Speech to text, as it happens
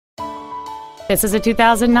This is a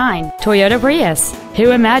 2009 Toyota Prius.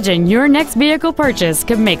 Who imagined your next vehicle purchase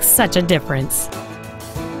could make such a difference?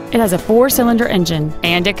 It has a 4-cylinder engine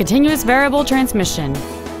and a continuous variable transmission.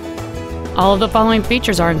 All of the following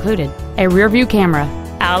features are included: a rear-view camera,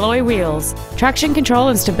 alloy wheels, traction control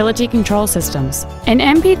and stability control systems, an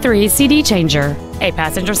MP3 CD changer, a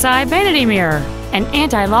passenger side vanity mirror, an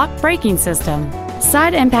anti-lock braking system,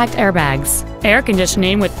 side impact airbags, air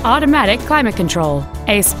conditioning with automatic climate control,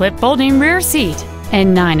 a split folding rear seat,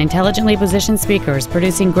 and 9 intelligently positioned speakers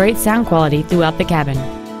producing great sound quality throughout the cabin.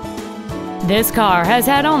 This car has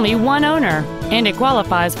had only one owner, and it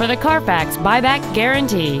qualifies for the Carfax buyback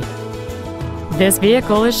guarantee. This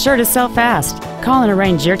vehicle is sure to sell fast. Call and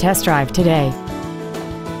arrange your test drive today.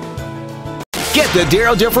 Get the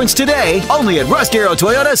Darrow difference today, only at Russ Darrow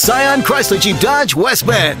Toyota, Scion, Chrysler, Jeep, Dodge, West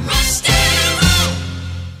Bend.